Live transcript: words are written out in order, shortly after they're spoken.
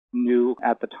new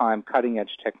at the time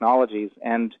cutting-edge technologies.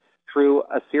 And through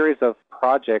a series of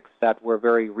projects that were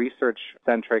very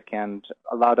research-centric and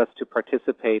allowed us to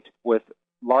participate with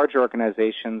large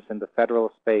organizations in the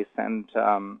federal space and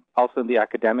also in the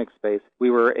academic space, we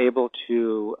were able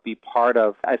to be part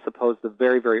of, I suppose, the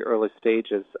very, very early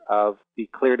stages of the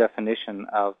clear definition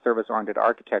of service-oriented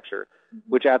architecture,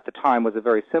 which at the time was a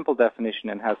very simple definition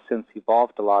and has since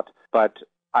evolved a lot. But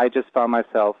I just found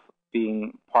myself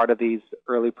being part of these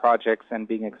early projects and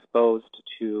being exposed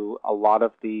to a lot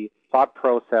of the thought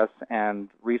process and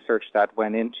research that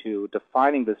went into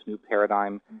defining this new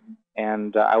paradigm.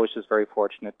 And I was just very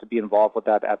fortunate to be involved with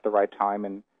that at the right time,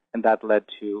 and that led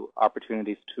to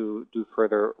opportunities to do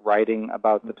further writing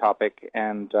about the topic,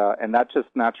 and that just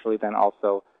naturally then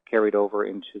also carried over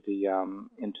into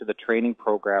the training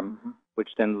program, which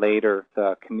then later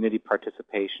the community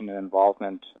participation and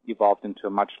involvement evolved into a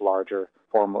much larger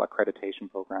formal accreditation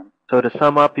program. So to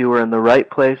sum up, you were in the right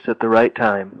place at the right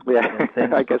time. Yeah,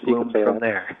 I guess you can say from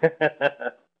there.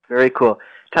 Very cool.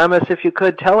 Thomas, if you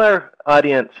could tell our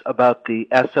audience about the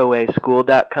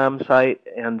SOAschool.com site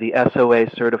and the SOA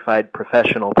Certified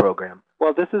Professional Program.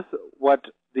 Well, this is what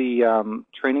the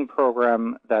training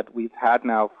program that we've had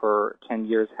now for 10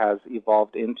 years has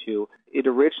evolved into. It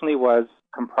originally was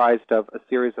comprised of a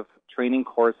series of training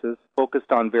courses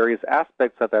focused on various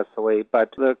aspects of SOA, but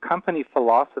the company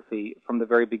philosophy from the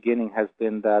very beginning has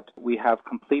been that we have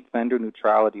complete vendor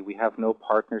neutrality. We have no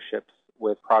partnerships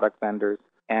with product vendors,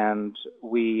 and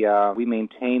we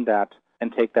maintain that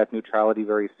and take that neutrality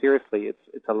very seriously.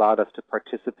 It's allowed us to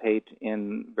participate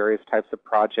in various types of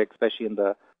projects, especially in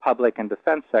the public and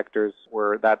defense sectors,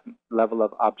 where that level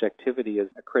of objectivity is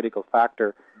a critical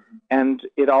factor. And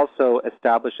it also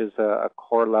establishes a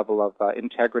core level of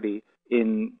integrity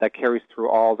that carries through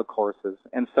all the courses.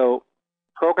 And so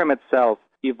the program itself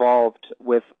evolved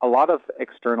with a lot of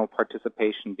external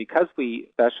participation. Because we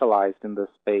specialized in this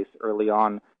space early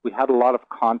on, we had a lot of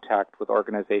contact with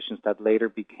organizations that later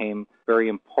became very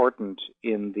important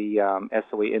in the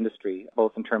SOA industry,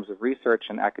 both in terms of research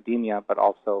and academia, but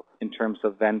also in terms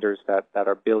of vendors that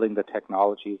are building the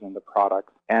technologies and the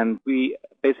products. And we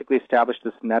basically established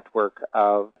this network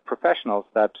of professionals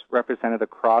that represented a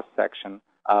cross-section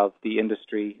of the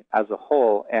industry as a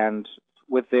whole. And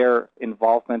with their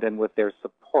involvement and with their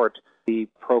support, the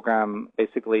program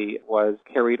basically was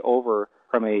carried over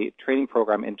from a training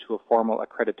program into a formal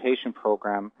accreditation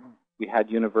program. We had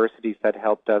universities that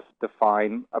helped us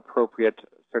define appropriate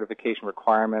certification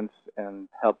requirements and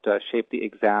helped shape the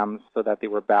exams so that they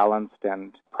were balanced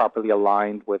and properly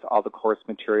aligned with all the course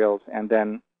materials. And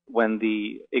then when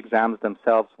the exams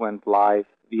themselves went live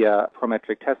via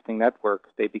Prometric Testing Network,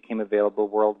 they became available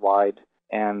worldwide.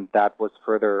 And that was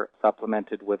further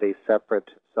supplemented with a separate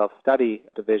self-study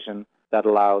division that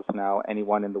allows now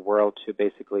anyone in the world to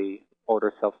basically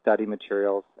order self-study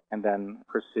materials and then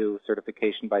pursue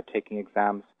certification by taking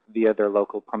exams via their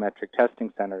local Prometric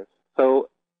testing centers. So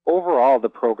overall, the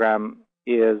program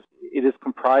is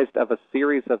comprised of a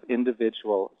series of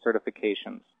individual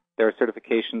certifications. There are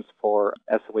certifications for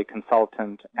SOA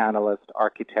consultant, analyst,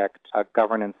 architect,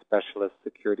 governance specialist,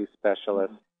 security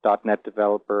specialist, .NET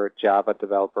developer, Java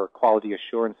developer, quality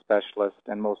assurance specialist,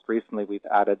 and most recently we've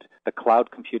added the cloud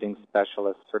computing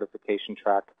specialist certification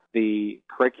track. The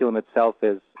curriculum itself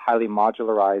is highly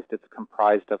modularized. It's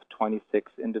comprised of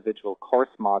 26 individual course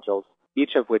modules,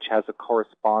 each of which has a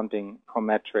corresponding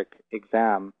Prometric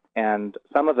exam. And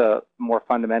some of the more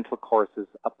fundamental courses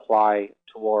apply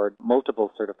toward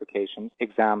multiple certifications.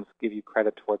 Exams give you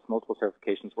credit towards multiple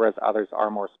certifications, whereas others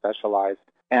are more specialized.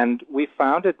 And we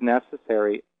found it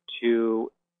necessary to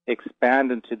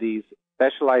expand into these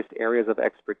specialized areas of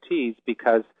expertise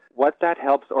because what that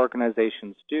helps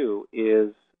organizations do is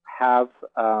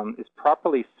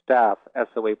properly staff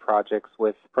SOA projects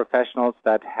with professionals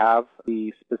that have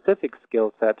the specific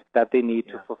skill set that they need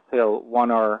to fulfill one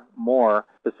or more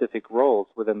specific roles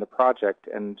within the project.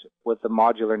 And with the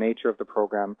modular nature of the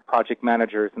program, project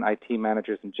managers and IT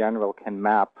managers in general can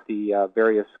map the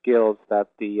various skills that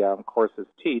the courses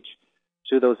teach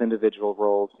to those individual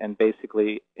roles and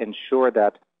basically ensure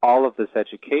that all of this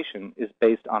education is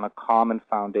based on a common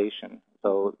foundation,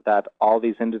 so that all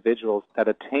these individuals that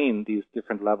attain these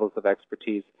different levels of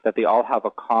expertise, that they all have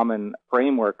a common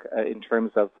framework in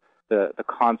terms of the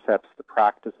concepts, the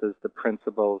practices, the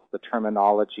principles, the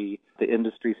terminology, the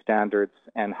industry standards,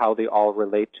 and how they all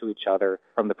relate to each other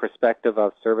from the perspective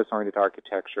of service-oriented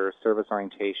architecture, service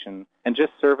orientation, and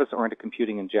just service-oriented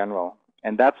computing in general.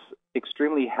 And that's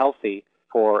extremely healthy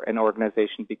for an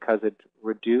organization because it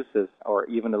reduces or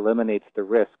even eliminates the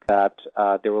risk that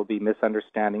there will be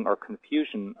misunderstanding or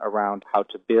confusion around how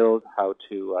to build, how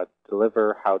to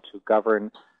deliver, how to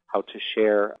govern, how to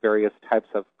share various types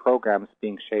of programs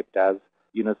being shaped as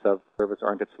units of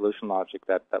service-oriented solution logic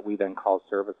that we then call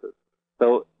services.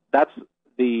 So that's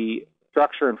the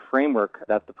structure and framework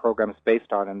that the program is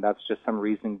based on, and that's just some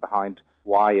reasoning behind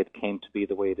why it came to be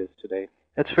the way it is today.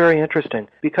 That's very interesting.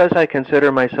 Because I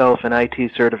consider myself an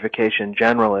IT certification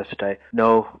generalist, I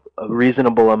know a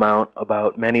reasonable amount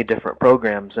about many different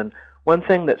programs, and one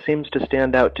thing that seems to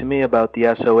stand out to me about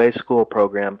the SOA school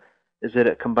program is that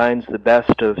it combines the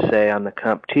best of, say, on the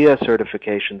CompTIA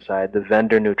certification side, the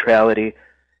vendor neutrality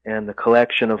and the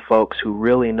collection of folks who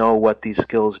really know what these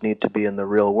skills need to be in the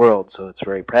real world, so it's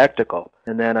very practical.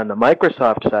 And then on the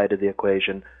Microsoft side of the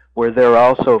equation, where they're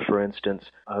also, for instance,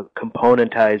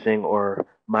 componentizing or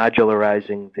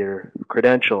modularizing their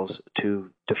credentials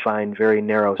to define very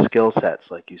narrow skill sets,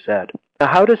 like you said. Now,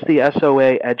 how does the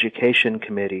SOA Education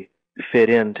Committee fit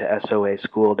into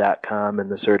SOAschool.com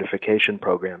and the certification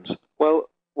programs? Well,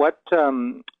 what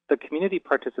the community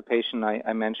participation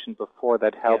I mentioned before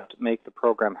that helped make the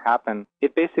program happen,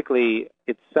 it basically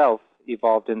itself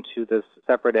evolved into this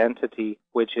separate entity,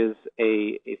 which is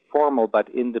a formal but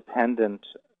independent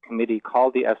committee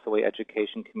called the SOA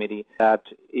Education Committee that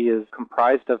is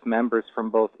comprised of members from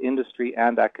both industry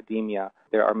and academia.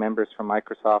 There are members from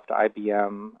Microsoft,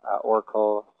 IBM,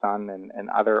 Oracle, Sun, and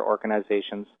other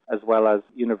organizations, as well as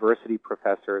university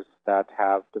professors that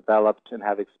have developed and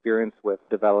have experience with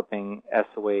developing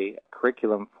SOA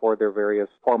curriculum for their various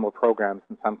formal programs,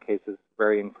 in some cases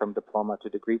varying from diploma to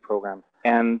degree programs.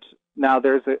 And now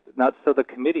so the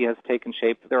committee has taken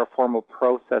shape. There are formal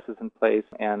processes in place,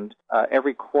 and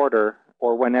every quarter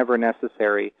or whenever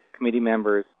necessary, committee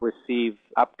members receive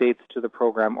updates to the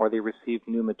program or they receive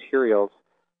new materials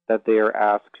that they are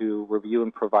asked to review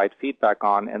and provide feedback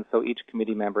on. And so each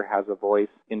committee member has a voice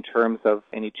in terms of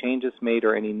any changes made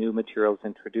or any new materials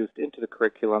introduced into the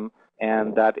curriculum,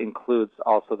 and that includes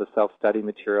also the self-study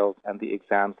materials and the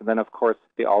exams. And then, of course,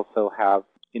 they also have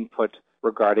input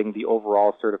regarding the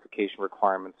overall certification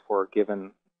requirements for a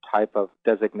given type of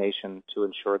designation to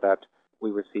ensure that we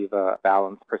receive a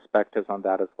balanced perspective on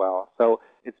that as well. So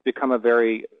it's become a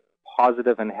very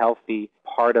positive and healthy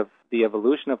part of the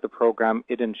evolution of the program.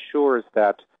 It ensures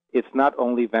that it's not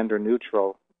only vendor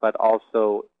neutral, but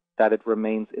also that it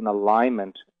remains in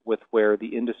alignment with where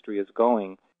the industry is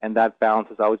going. And that balance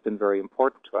has always been very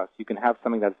important to us. You can have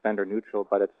something that's vendor neutral,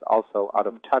 but it's also out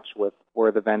of touch with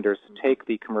where the vendors take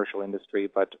the commercial industry.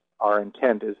 But our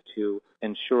intent is to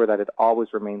ensure that it always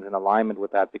remains in alignment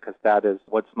with that, because that is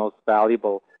what's most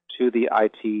valuable to the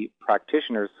IT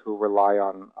practitioners who rely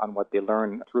on what they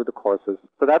learn through the courses.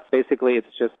 So that's basically,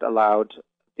 it's just allowed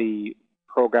the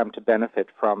program to benefit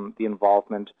from the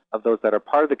involvement of those that are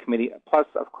part of the committee. Plus,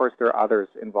 of course, there are others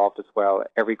involved as well.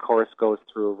 Every course goes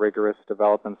through a rigorous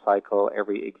development cycle.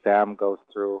 Every exam goes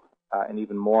through an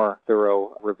even more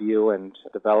thorough review and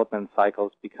development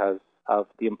cycles because of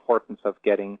the importance of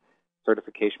getting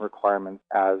certification requirements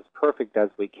as perfect as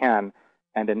we can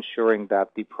and ensuring that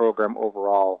the program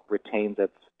overall retains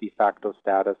its de facto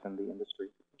status in the industry.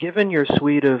 Given your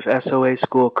suite of SOA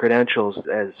school credentials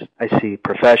as, I see,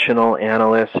 professional,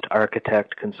 analyst,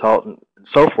 architect, consultant, and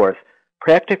so forth,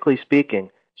 practically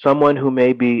speaking, someone who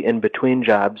may be in between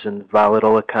jobs in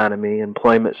volatile economy,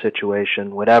 employment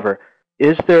situation, whatever,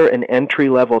 is there an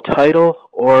entry-level title,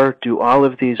 or do all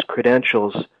of these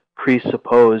credentials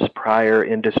presuppose prior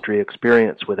industry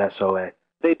experience with SOA?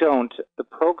 They don't. The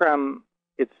program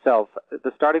itself,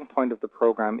 the starting point of the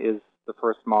program is the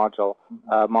first module,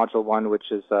 Module 1,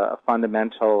 which is a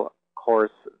fundamental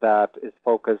course that is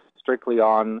focused strictly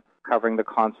on covering the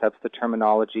concepts, the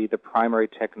terminology, the primary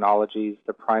technologies,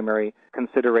 the primary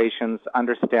considerations,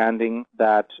 understanding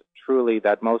that truly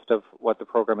that most of what the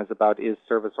program is about is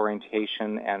service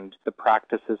orientation and the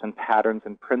practices and patterns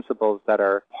and principles that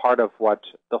are part of what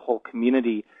the whole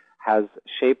community has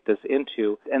shaped this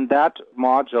into. And that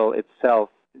module itself,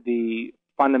 the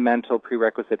fundamental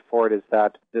prerequisite for it is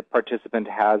that the participant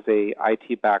has a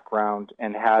IT background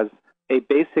and has a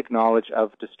basic knowledge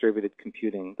of distributed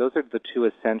computing. Those are the two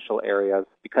essential areas,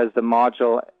 because the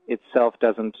module itself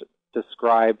doesn't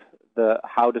describe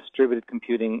how distributed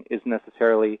computing is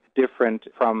necessarily different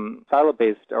from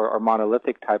silo-based or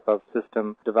monolithic type of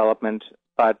system development.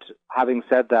 But having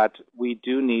said that, we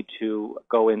do need to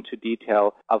go into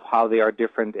detail of how they are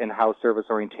different and how service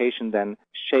orientation then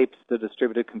shapes the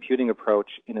distributed computing approach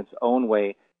in its own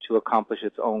way to accomplish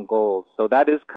its own goals. So that is